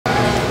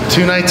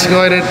2 nights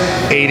ago I did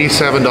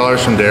 $87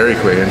 from Dairy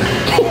Queen.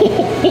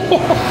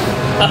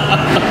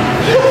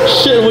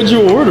 Shit, what'd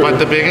you order? But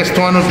the biggest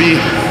one would be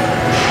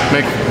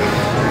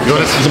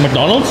Is it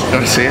McDonald's? You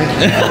want to see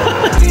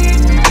it?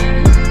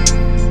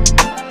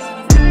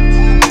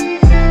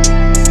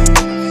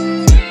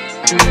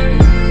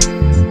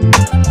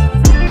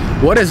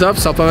 What is up,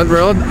 Supplement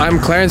World? I'm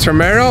Clarence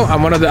Romero.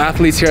 I'm one of the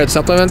athletes here at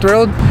Supplement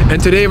World.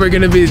 And today we're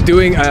going to be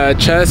doing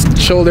chest,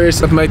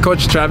 shoulders of my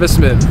coach, Travy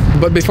Smith.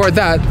 But before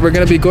that, we're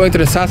going to be going to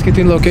the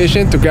Saskatchewan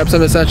location to grab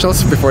some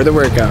essentials before the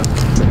workout.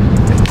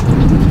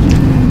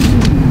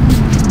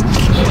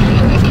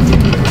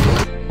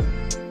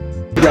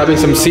 Grabbing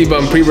some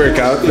Sebum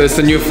pre-workout. That's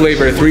the new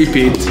flavor,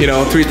 3-peat. You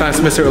know, 3 times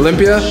Mr.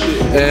 Olympia.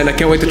 And I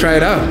can't wait to try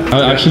it out.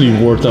 I actually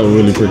worked out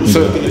really quick.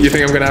 So you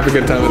think I'm going to have a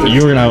good time with it?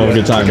 You're going to have a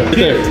good time.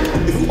 Okay.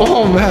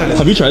 Oh man.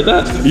 Have you tried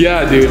that?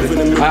 Yeah,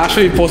 dude. I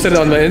actually posted it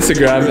on my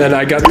Instagram and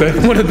I got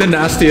one of the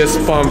nastiest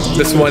pumps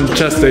this one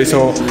chest day,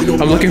 so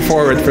I'm looking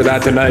forward for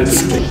that tonight.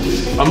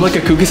 I'm like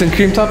a cookies and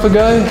cream type of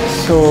guy,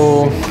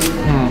 so...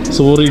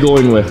 So what are you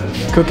going with?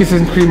 Cookies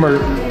and cream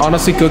are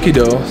honestly cookie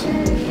dough.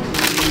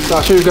 So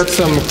actually we got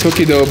some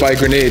cookie dough by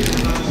Grenade.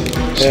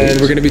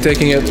 And we're gonna be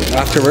taking it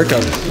after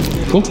workout.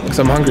 Cool. Because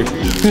I'm hungry.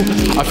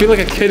 I feel like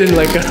a kid in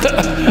like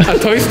a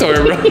toy store,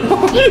 bro.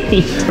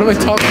 One of my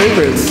top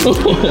favorites.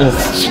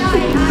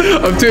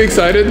 I'm too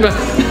excited, man.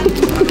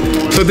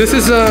 So this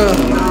is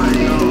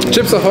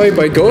Chips Ahoy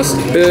by Ghost.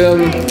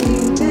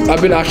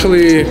 I've been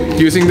actually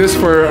using this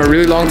for a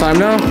really long time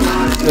now,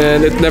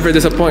 and it never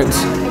disappoints.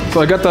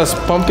 So I got this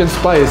pumpkin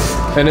spice,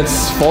 and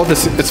it's fall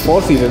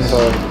season,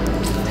 so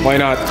why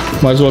not?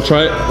 Might as well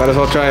try it. Might as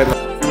well try it.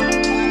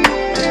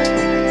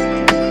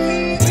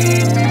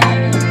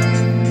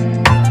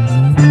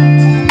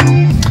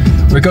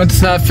 We're going to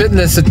Snap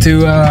Fitness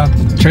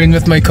to train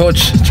with my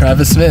coach,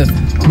 Travy Smith.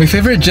 My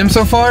favorite gym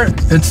so far,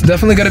 it's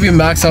definitely gonna be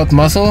Max Out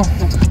Muscle,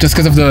 just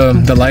because of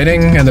the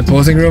lighting and the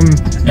posing room,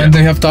 and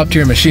they have top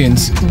tier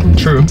machines.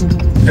 True.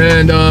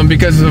 And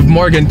because of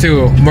Morgan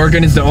too.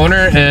 Morgan is the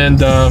owner,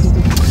 and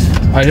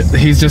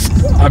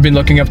I've been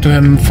looking up to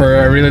him for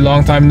a really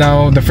long time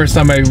now. The first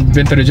time I've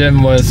been to the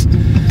gym was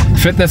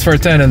Fitness for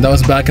 10, and that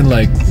was back in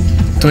like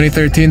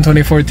 2013,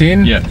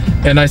 2014. Yeah.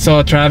 And I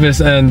saw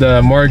Travis and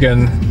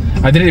Morgan.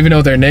 I didn't even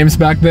know their names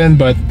back then,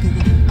 but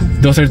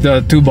those are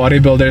the 2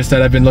 bodybuilders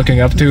that I've been looking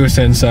up to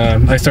since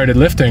I started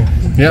lifting.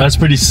 Yeah, that's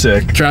pretty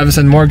sick. Travis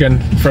and Morgan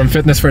from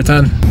Fitness for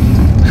 10.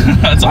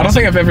 That's awesome. I don't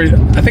think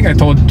I think I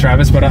told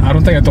Travis, but I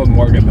don't think I told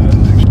Morgan that.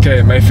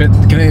 Okay,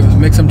 can I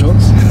make some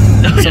jokes?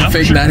 Some Yeah,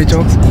 fake sure. natty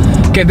jokes?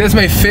 Okay, this is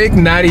my fake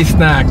natty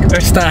stack.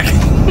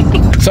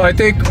 So I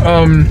take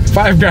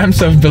 5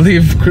 grams of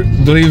Believe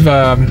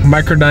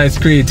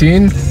micronized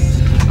creatine.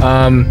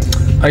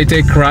 I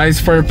take Rise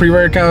for a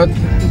pre-workout.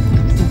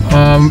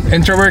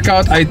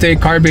 Intra-workout, I take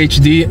Carb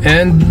HD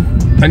and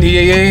an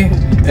EAA,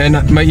 and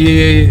my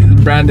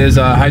EAA brand is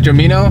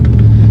Hydramino.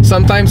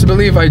 Sometimes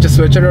Believe, I just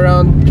switch it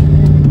around.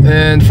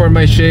 And for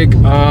my shake,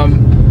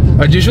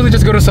 I usually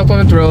just go to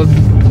Supplement World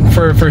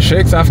for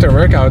shakes after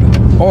workout,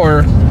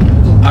 or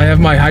I have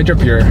my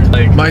HydraPure.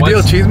 Like, my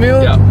ideal cheese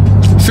meal? Yeah.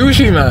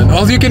 Sushi, man.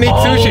 All you can eat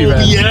sushi,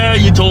 man. Yeah,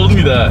 you told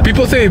me that.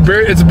 People say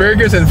it's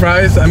burgers and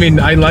fries. I mean,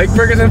 I like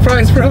burgers and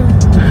fries, bro.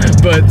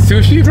 But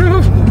sushi,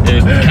 bro?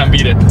 It can't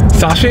beat it.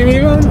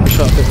 Sashimi, man?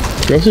 Shopping.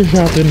 Grocery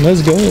shopping,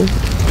 let's go.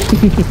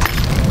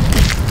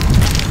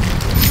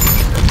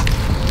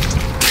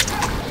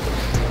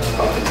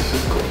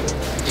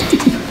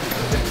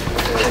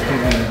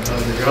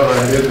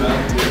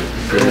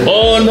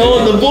 Oh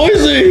no, the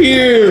boys are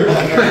here!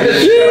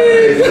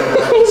 Shit!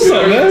 What's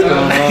up, man?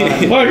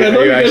 Fuck, I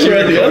thought you guys were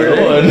at the other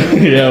one.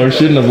 Yeah, we're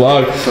shooting the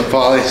vlog. So,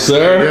 Polly.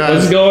 Sir, Yeah.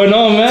 what's going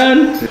on,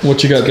 man?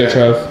 What you got there,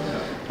 Trav?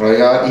 Well, I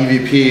got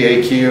EVP,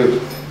 AQ,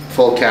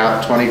 full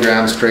cap, 20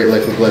 grams, straight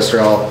liquid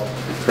glycerol,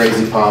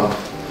 crazy pump.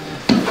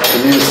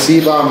 The new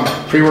Sebum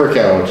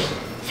pre-workout,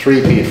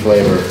 3-peat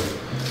flavor.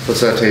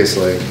 What's that taste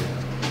like?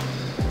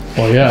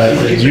 Well, yeah,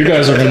 you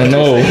guys are gonna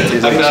know.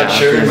 I'm not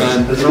sure,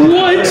 man.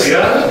 What?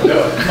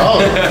 Oh,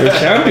 You're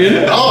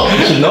champion. oh,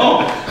 You should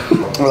know.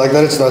 I like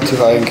that it's not too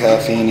high in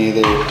caffeine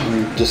either.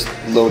 You just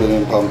load it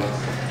and pump.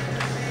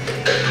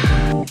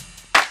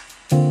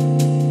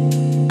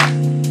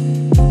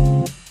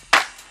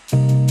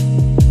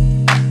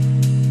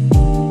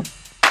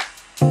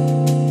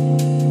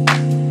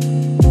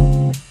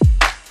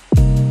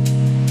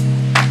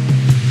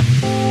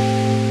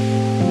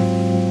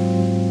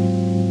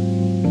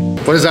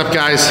 What is up,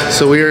 guys?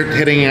 So we're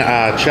hitting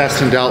a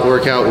chest and delt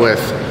workout with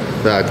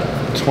the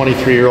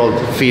 23-year-old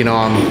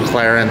phenom,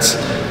 Clarence.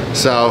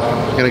 So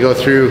I'm gonna go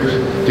through,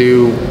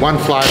 do 1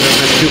 fly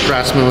movement, 2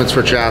 press movements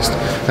for chest,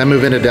 then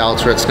move into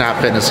delts. We're at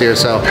Snap Fitness here,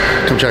 so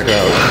come check it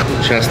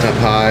out. Chest up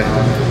high,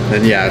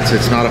 then yeah,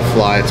 it's not a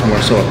fly, it's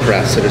more so a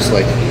press. So just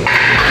like,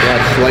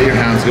 let your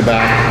hands go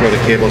back where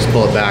the cables,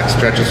 pull it back,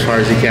 stretch as far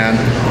as you can,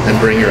 and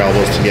bring your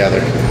elbows together.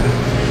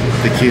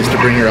 The key is to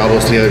bring your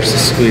elbows together, just to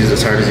squeeze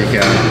as hard as you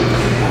can.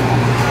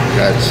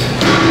 Good.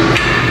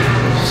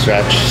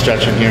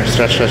 Stretch in here,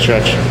 stretch.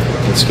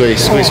 And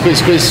squeeze, squeeze, squeeze,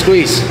 squeeze,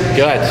 squeeze.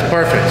 Good,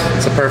 perfect.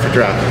 It's a perfect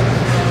rep.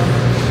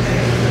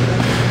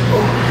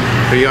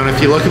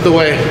 If you look at the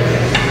way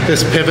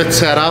this pivot's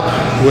set up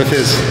with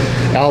his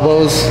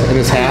elbows and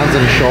his hands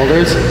and his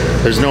shoulders,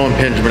 there's no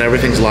impingement,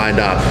 everything's lined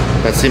up.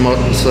 That's the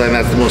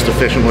most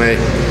efficient way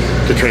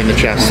to train the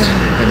chest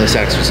in this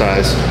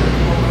exercise.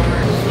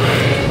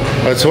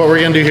 All right, so what we're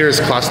gonna do here is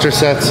cluster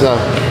sets.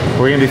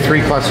 We're gonna do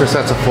 3 cluster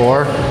sets of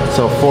 4.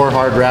 So 4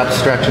 hard reps,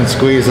 stretch and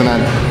squeeze, and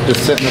then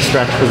just sit in the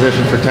stretch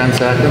position for 10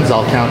 seconds.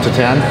 I'll count to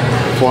 10,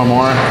 4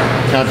 more,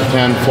 count to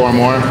 10, 4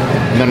 more.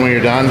 And then when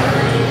you're done,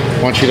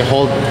 I want you to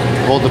hold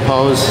the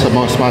pose the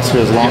most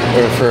muscular as long,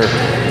 we'll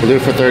do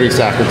it for 30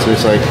 seconds. So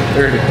just like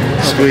 30.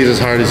 Squeeze as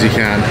hard as you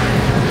can.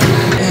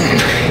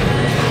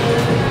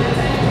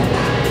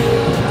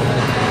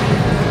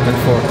 And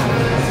 4.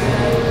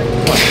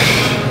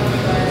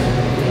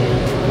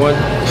 1,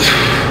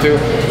 2,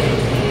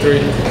 3,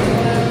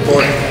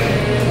 4,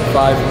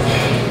 5,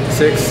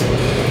 6,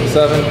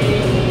 7,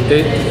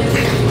 8,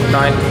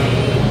 9,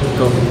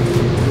 go.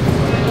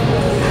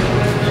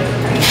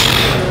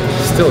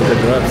 Still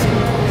good reps.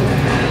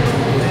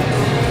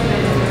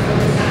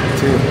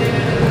 2.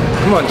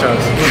 Come on,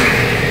 Charles.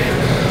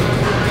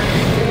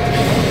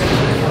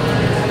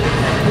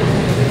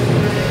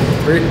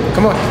 3.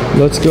 Come on.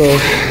 Let's go.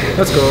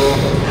 Let's go.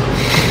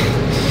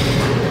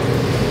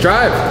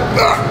 Drive.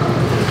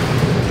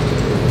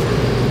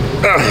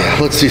 Oh yeah,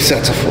 let's do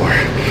sets of 4.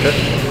 Okay.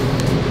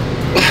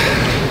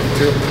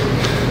 2,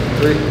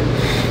 3,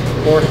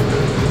 4,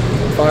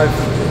 5,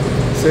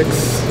 6,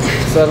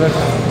 7,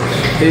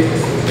 8,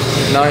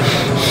 9.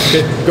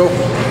 Okay, go.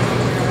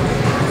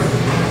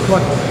 Come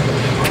on.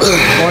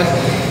 1.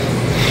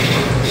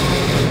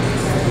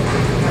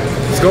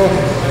 Let's go.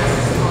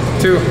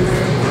 2.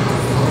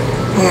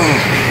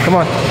 Come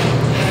on.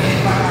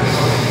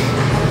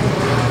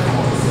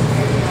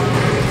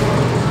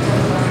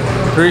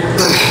 3.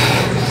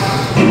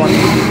 Come on.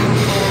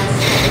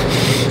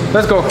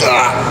 Let's go.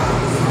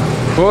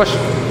 Push.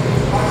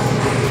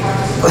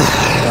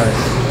 Nice.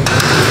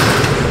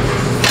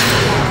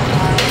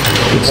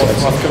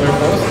 Muscular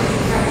pose.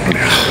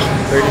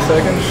 30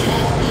 seconds.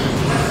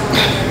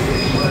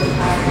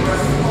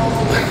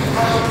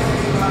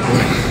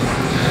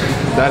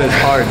 That is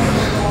hard.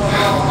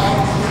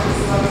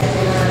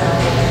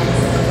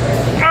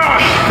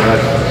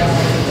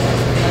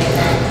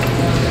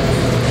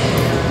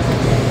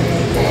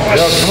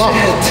 Yo, come on.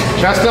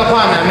 Chest up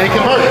high, man. Make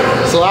it hurt.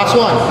 It's the last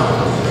one.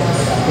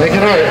 Make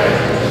it hurt.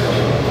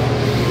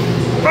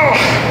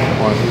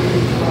 1.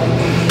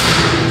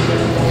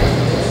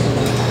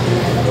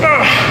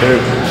 2.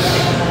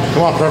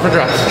 Come on, perfect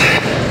rest.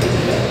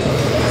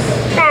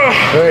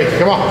 3.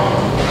 Come on.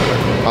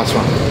 Last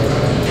one.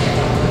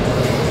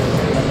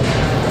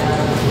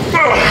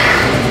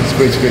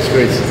 Squeeze, squeeze,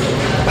 squeeze.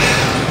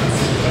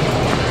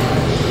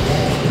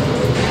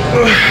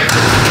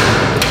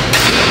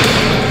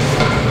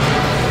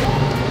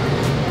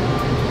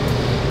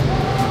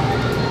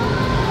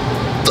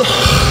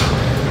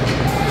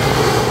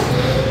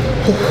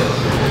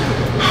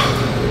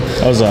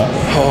 How's that?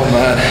 Oh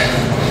man.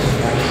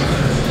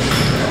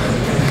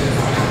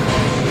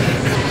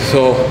 So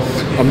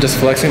I'm just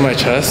flexing my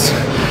chest,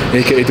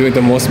 aka doing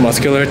the most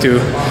muscular to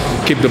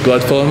keep the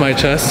blood flow in my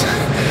chest,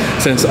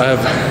 since I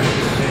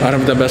don't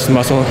have the best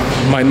muscle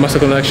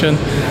connection.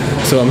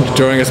 So I'm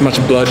drawing as much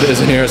blood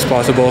as in here as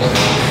possible,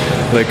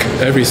 like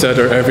every set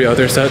or every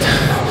other set.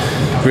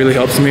 Really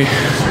helps me.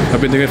 I've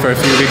been doing it for a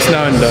few weeks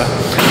now, and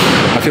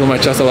I feel my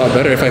chest a lot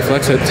better if I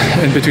flex it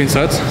in between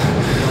sets.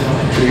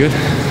 Pretty good.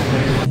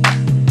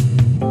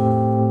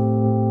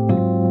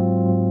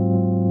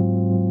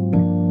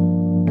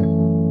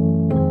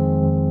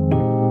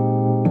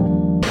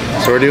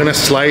 So we're doing a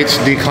slight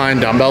decline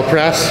dumbbell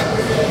press.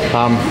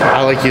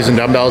 I like using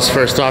dumbbells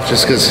first off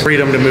just because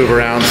freedom to move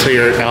around so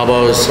your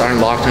elbows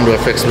aren't locked into a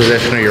fixed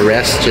position or your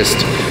wrists. Just,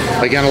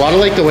 again, a lot of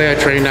like the way I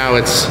train now,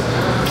 it's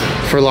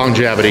for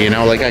longevity, you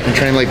know? Like I can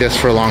train like this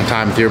for a long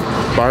time. If you're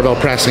barbell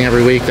pressing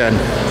every week, then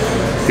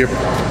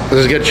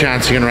there's a good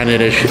chance you're gonna run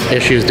into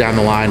issues down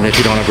the line if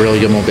you don't have really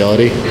good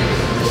mobility.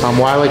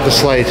 Why I like the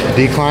slight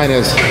decline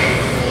is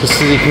just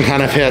so you can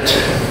kind of hit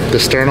the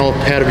sternal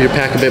head of your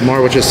pec a bit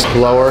more, which is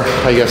lower,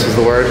 I guess is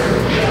the word.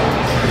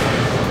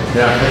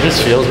 Yeah, it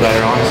just feels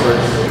better, honestly.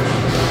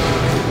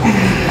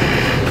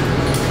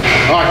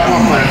 All right, come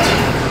on, Clarence.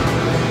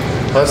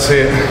 Let's see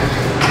it.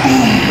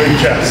 Big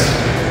chest.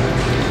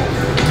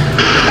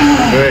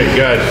 Very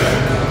good.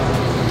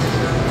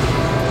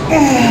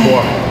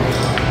 4.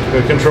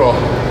 Good control.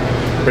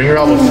 Bring your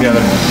elbows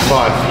together.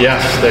 5.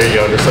 Yes, there you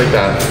go, just like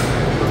that.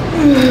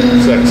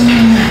 6.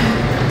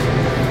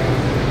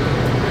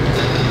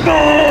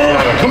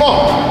 7. Come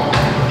on.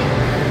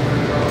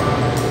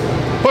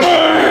 Push.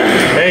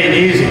 Hey,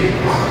 easy.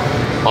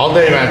 All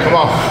day, man. Come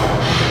on.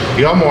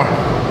 You got more.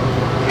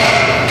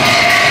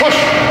 Push.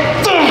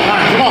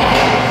 9. Come on.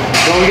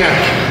 Go again.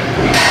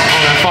 Oh,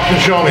 man, fucking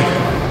show me.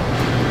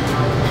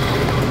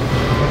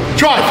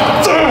 Drive.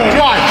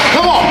 Drive.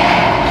 Come on.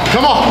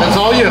 Come on. That's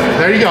all you.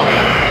 There you go.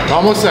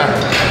 Almost there.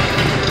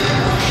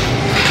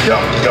 Go.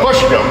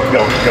 Push. Go.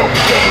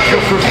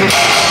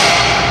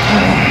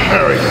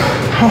 There we go.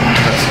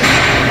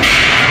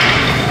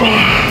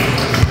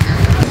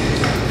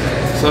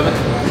 7.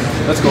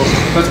 Let's go.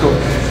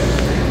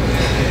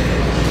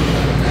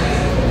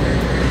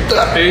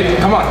 8.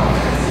 Come on.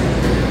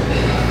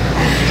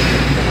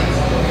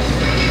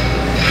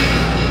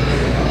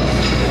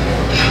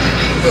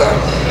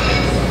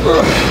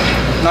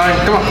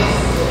 9. Come on.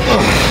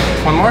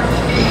 One more.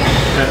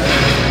 Okay.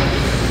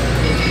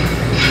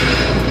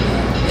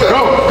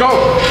 Go.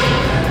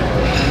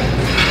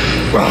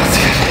 Well, that's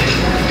good.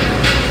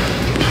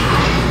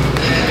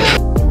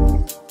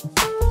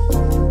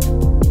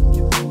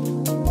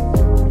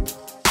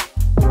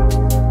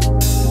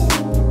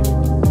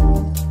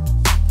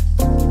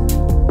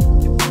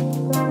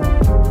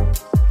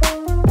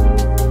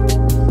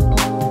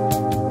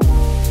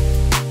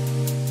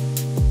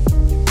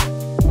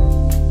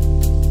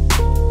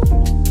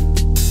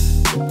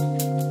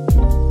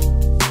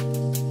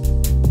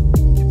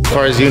 As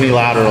far as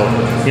unilateral,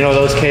 you know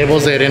those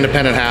cables, they had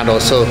independent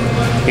handles, so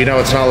you know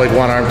it's not like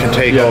one arm can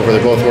take over.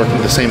 They're both working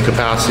at the same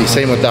capacity.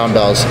 Same with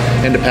dumbbells,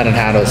 independent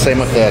handles. Same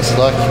with this.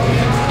 Look,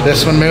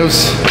 this one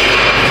moves,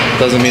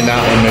 doesn't mean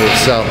that one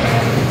moves.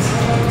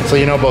 So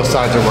you know both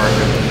sides are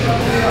working.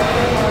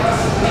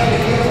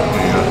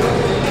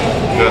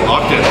 Good,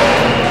 locked in.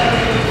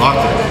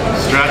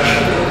 Stretch,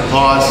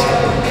 pause,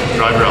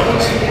 drive your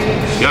elbows.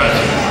 Got it.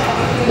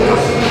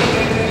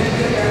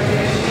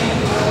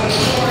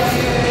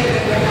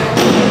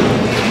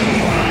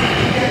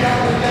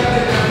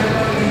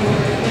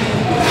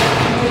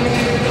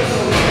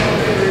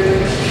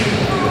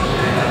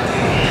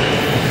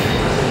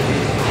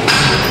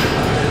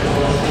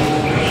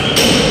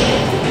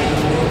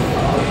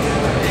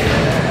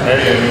 There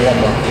you go, one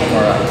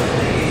more up.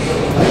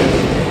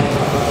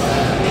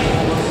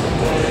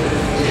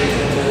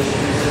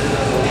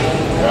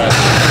 Right.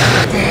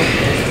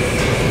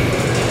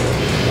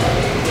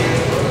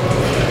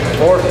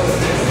 4.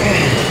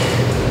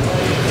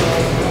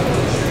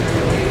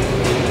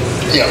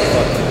 Yep.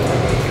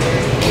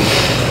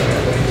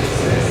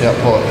 Yep,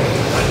 pull it.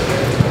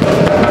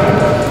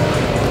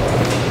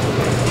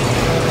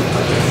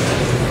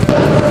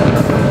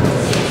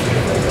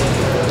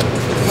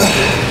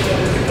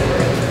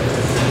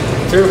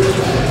 Two.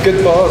 Good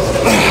pause.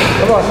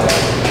 Come on.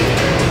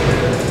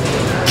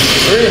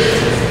 3.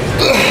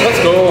 Let's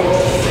go.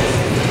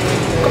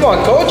 Come on,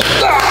 coach.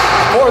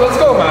 4. Let's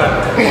go, man.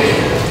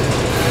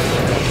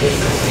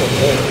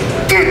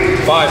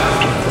 5.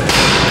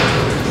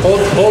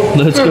 Hold.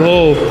 Let's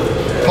go.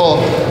 Pull.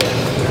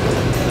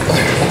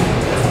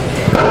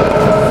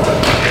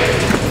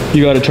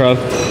 You got it, Trav.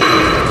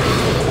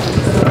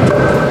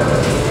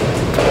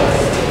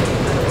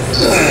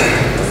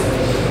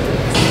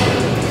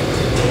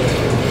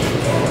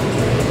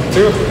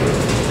 2.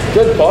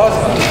 Good pause.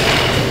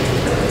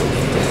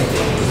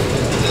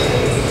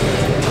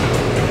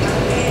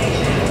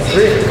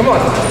 3. Come on.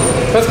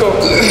 Let's go.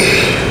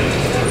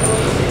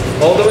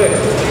 All the way.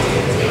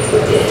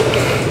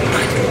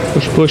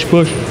 Push.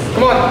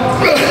 Come on.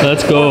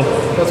 Let's go.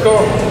 Let's go.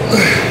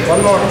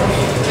 One more.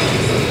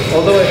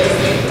 All the way.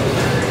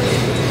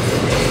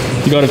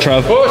 You got it,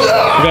 Trav. Push. You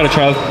got it,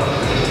 Trav.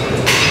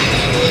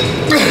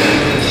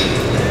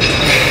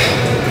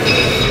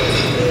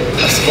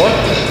 One.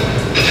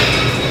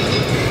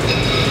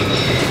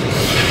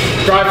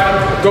 Drive.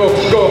 Go.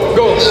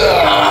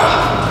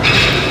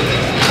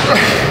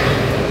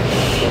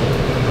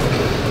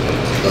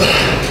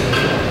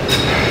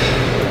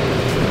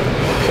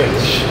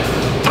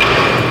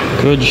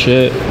 Good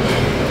shit.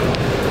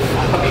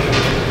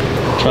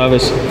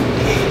 Travis.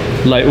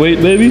 Lightweight,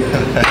 baby.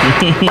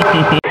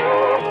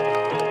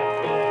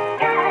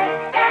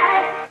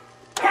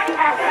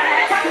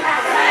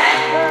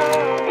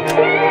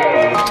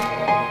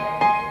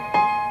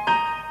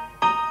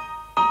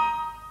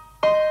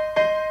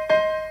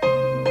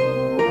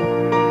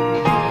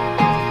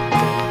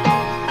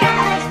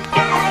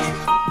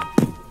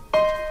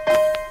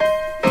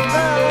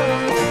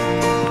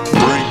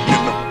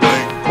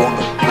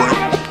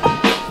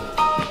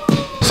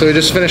 So we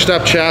just finished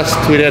up chest.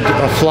 We did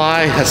a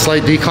fly, a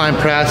slight decline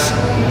press,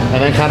 and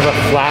then kind of a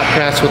flat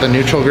press with a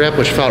neutral grip,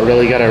 which felt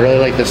really good. I really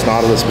like this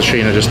Nautilus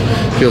machine. It just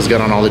feels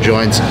good on all the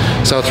joints.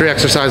 So 3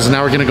 exercises.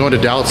 Now we're gonna go into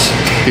delts,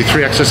 do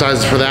 3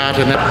 exercises for that,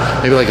 and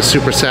then maybe like a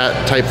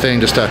superset type thing,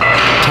 just a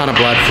ton of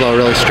blood flow,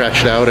 really stretch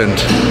it out, and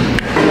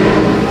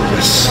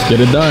yes. Get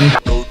it done.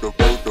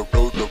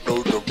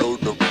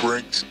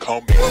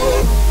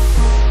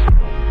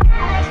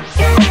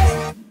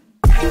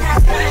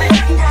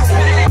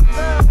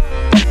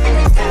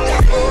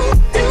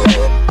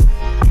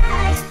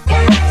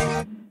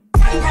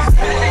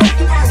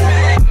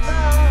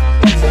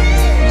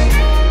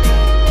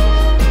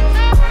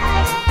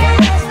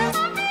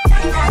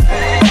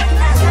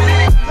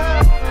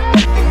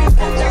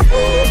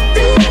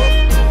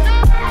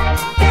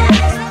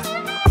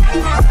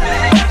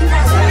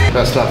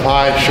 Pressed up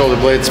high, shoulder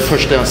blades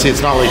pushed down. See,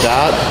 it's not like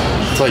that,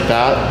 it's like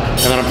that.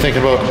 And then I'm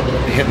thinking about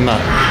hitting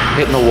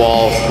the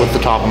wall with the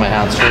top of my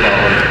hand straight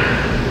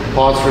out.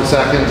 Pause for a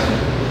second.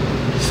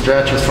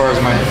 Stretch as far as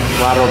my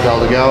lateral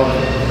delt to go,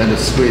 then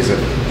just squeeze it.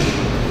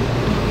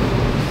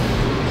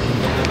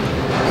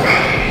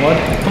 One,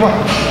 come on.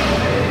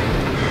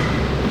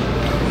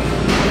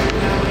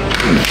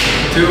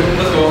 2,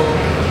 let's go.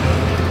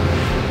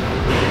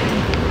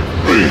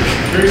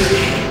 3.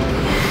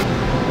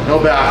 No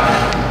back,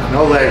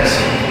 no legs,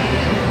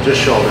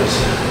 just shoulders.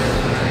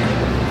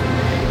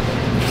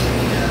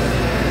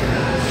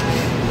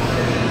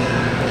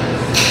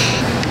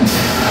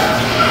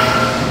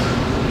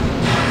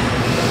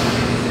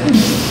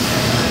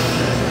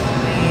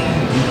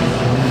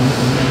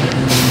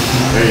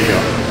 There you go.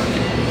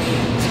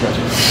 Stretch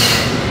it.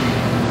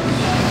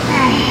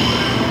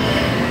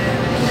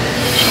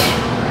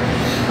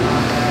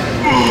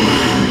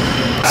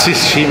 See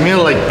cheat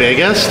meal like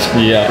biggest?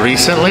 Yeah.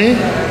 Recently?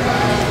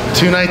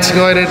 2 nights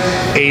ago I did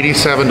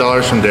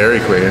 $87 from Dairy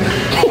Queen.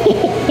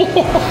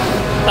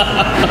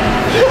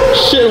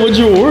 Shit, what'd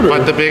you order?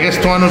 But the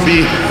biggest one would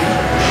be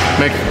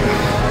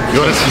you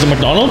want to Is it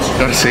McDonald's? You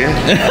want to see it?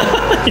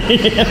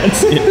 Yeah, let's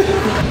see it.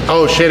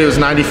 Oh shit, it was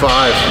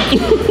 95.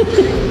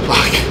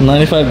 Fuck. $95 a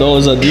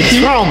DP? That's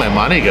where all my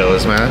money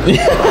goes, man.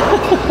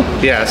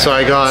 Yeah, so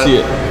I got See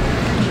it.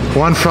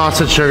 1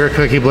 frosted sugar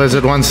cookie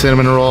blizzard, 1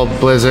 cinnamon roll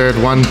blizzard,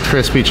 1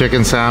 crispy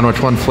chicken sandwich,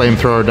 1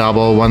 flamethrower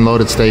double, 1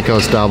 loaded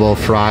steakhouse double,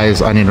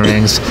 fries, onion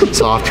rings,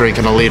 soft drink,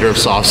 and a liter of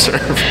soft serve.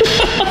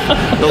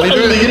 The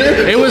liter?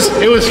 It was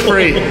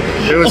free.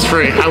 It was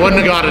free. I wouldn't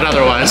have got it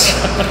otherwise.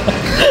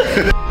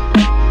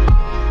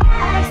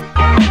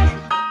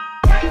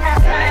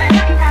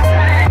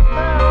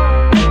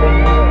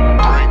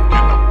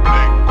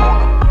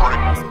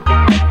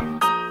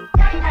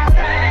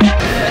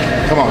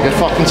 Come on, get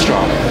fucking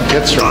strong.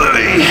 Get strong.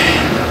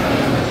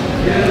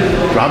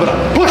 Drop it up.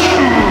 Push.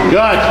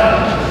 Good.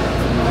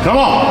 Come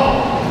on.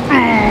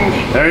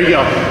 There you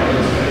go.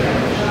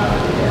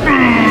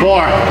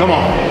 4. Come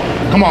on.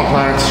 Come on,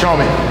 Clarence. Show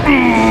me.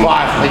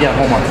 5. Again,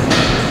 one more.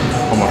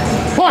 One more.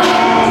 Push.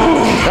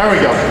 There we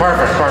go.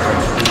 Perfect, perfect.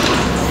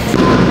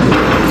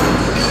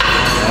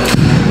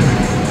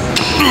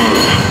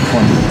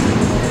 1,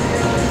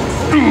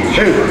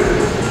 2,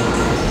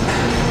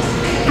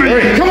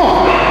 3. Come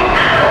on.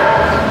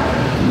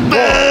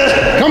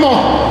 Come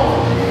on.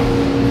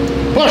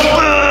 Push.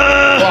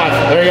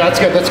 5. There you go. That's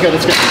good. That's good.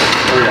 That's good.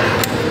 There we go.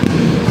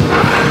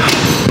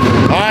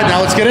 All right,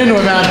 now let's get into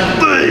it, man.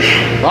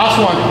 Last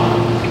one.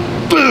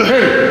 2.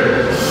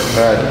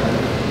 Good.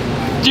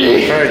 3.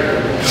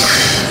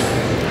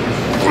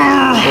 4.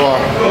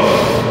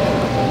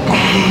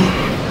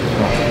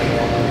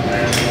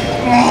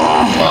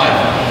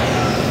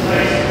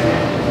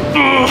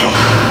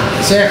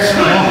 5. 6.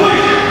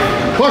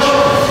 Push.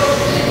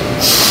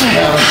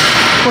 7.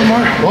 One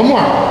more. One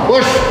more.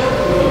 Push.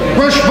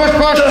 Push, push,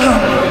 push.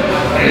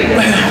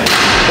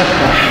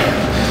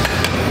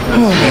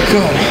 Oh my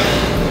God.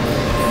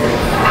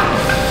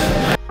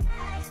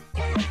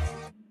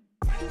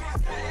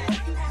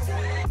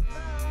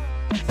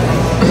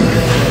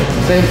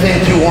 Same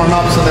thing, 2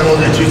 warm-ups, and then we'll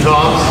do 2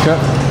 tops. Okay.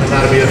 And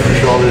that'll be it for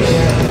shoulders.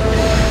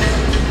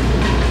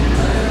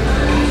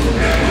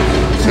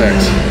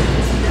 6.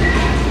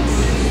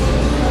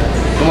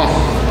 Come on.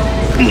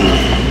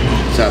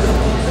 7.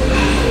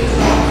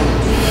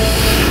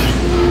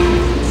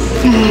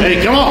 Hey,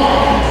 come on.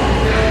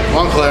 Come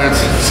on, Clarence.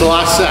 It's the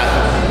last set.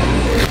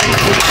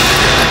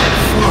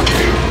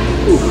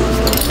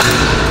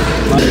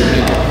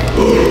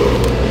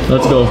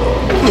 Let's go.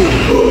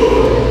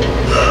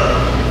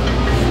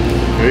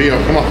 Here you go.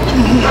 Come on.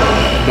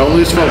 Don't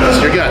lose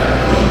focus. You're good.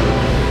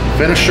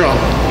 Finish strong.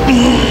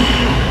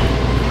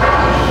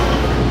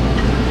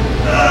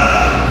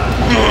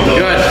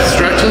 Good.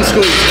 Stretch and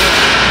squeeze.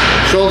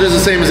 Shoulders the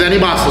same as any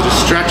muscle. Just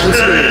stretch and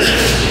squeeze.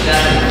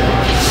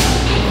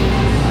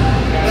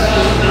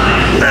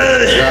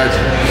 Good.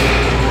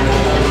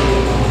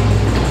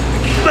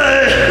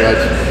 Good.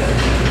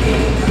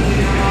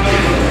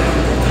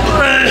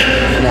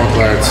 Come on,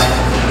 Clarence.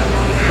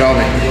 Show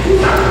me.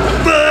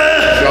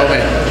 Show me.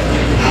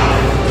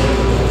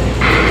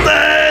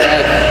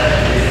 Good.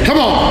 Come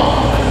on.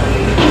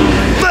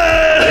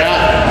 Yeah.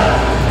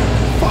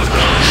 Fuck.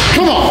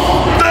 Come on.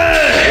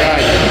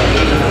 Good.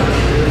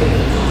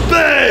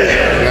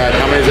 Good.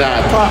 How many is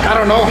that? Fuck, I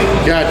don't know.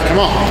 Good. Come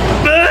on.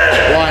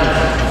 1.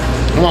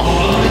 Come on.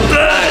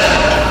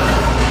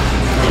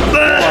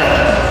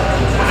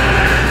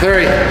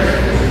 3.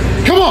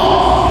 Come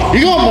on.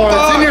 You got more.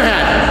 It's in your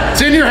head.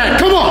 It's in your head.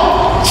 Come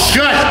on.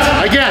 Good.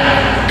 Again.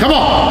 Come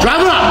on.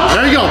 Drive it up.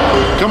 There you go.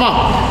 Come on.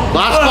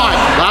 Last 5.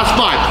 Last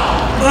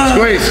 5.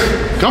 Squeeze.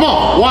 Come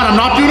on. 1. I'm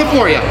not doing it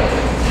for you.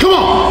 Come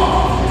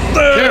on.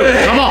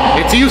 2. Come on.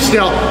 It's you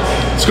still.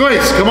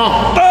 Squeeze. Come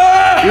on.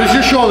 Use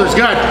your shoulders.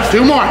 Good.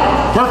 2 more.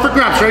 Perfect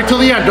reps right till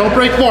the end. Don't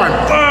break form.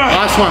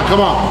 Last one. Come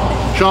on.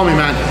 Show me,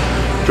 man.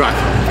 Drive.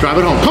 Drive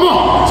it home. Come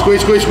on.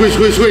 Squeeze, squeeze, squeeze,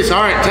 squeeze, squeeze.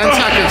 All right. 10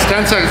 seconds.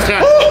 10 seconds.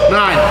 10.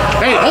 9.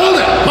 Hey, hold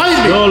it.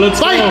 Bite me. Go, let's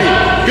Bite go. me.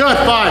 Good.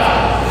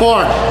 5,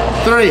 4,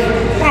 3,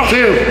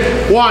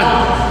 2, 1.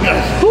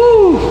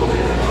 Woo.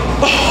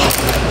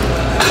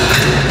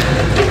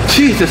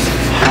 Jesus.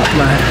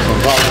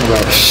 I'm talking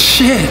about.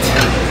 Shit.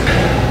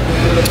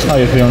 How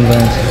you feeling,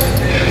 Clarence?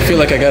 I feel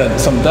like I got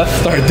some Death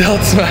Star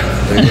delts, man.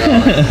 There you go.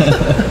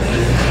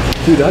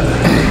 Dude, that.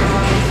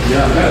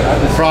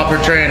 Proper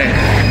training.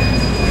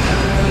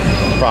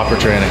 Proper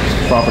training.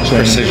 Proper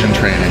training. Precision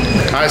training.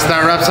 All right, so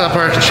that wraps up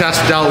our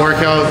chest delt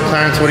workout.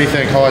 Clarence, what do you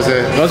think? How was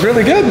it? That was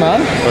really good,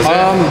 man. Was it?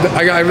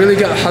 I really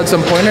had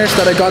some pointers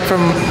that I got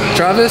from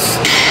Travis,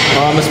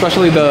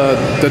 especially the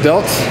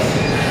delts,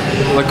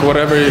 like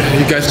whatever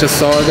you guys just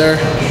saw there,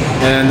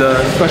 and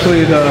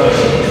especially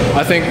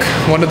I think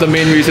one of the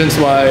main reasons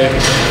why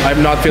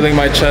I'm not feeling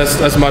my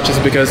chest as much is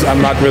because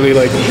I'm not really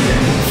like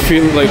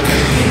feel like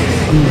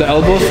the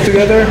elbows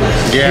together.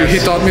 Yes. He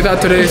taught me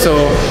that today,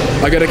 so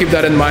I gotta keep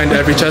that in mind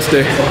every chest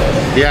day.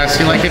 Yeah,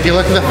 see, like if you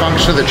look at the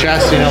function of the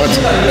chest, you know, it's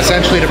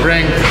essentially to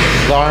bring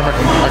the arm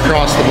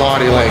across the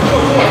body, like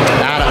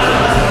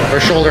or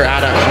shoulder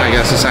adduction, I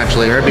guess,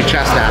 essentially, or it'd be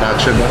chest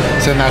adduction.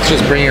 So that's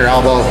just bring your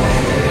elbow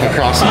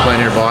across the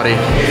plane of your body.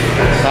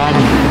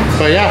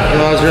 But yeah,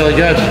 that was really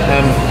good.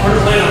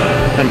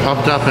 I'm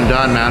pumped up and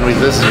done, man.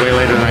 This is way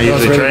later than I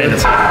usually train.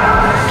 It's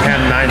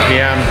 10, 9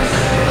 p.m.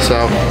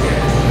 So.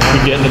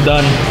 You're getting it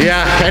done.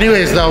 Yeah,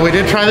 anyways though, we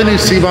did try the new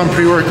C-Bum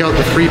pre-workout,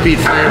 the three-peat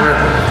flavor,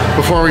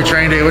 before we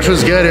trained it, which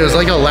was good. It was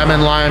like a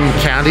lemon lime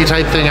candy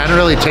type thing. I hadn't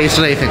really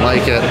tasted anything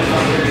like it.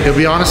 It would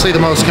be honestly the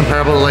most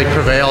comparable to like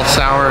Prevail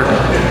sour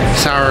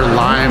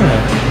lime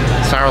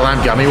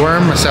gummy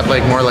worm, except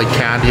like more like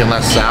candy and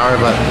less sour,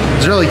 but it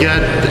was really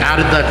good.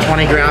 Added the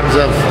 20 grams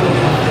of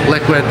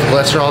liquid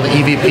glycerol, the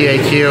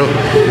EVPAQ.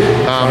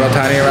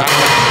 Tiny around.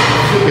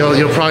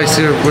 You'll probably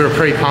see we were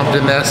pretty pumped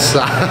in this,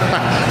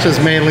 just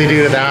mainly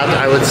due to that,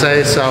 I would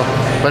say. So,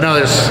 but no,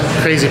 there's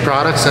crazy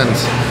products and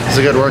it's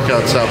a good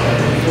workout. So,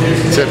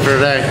 that's it for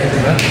today.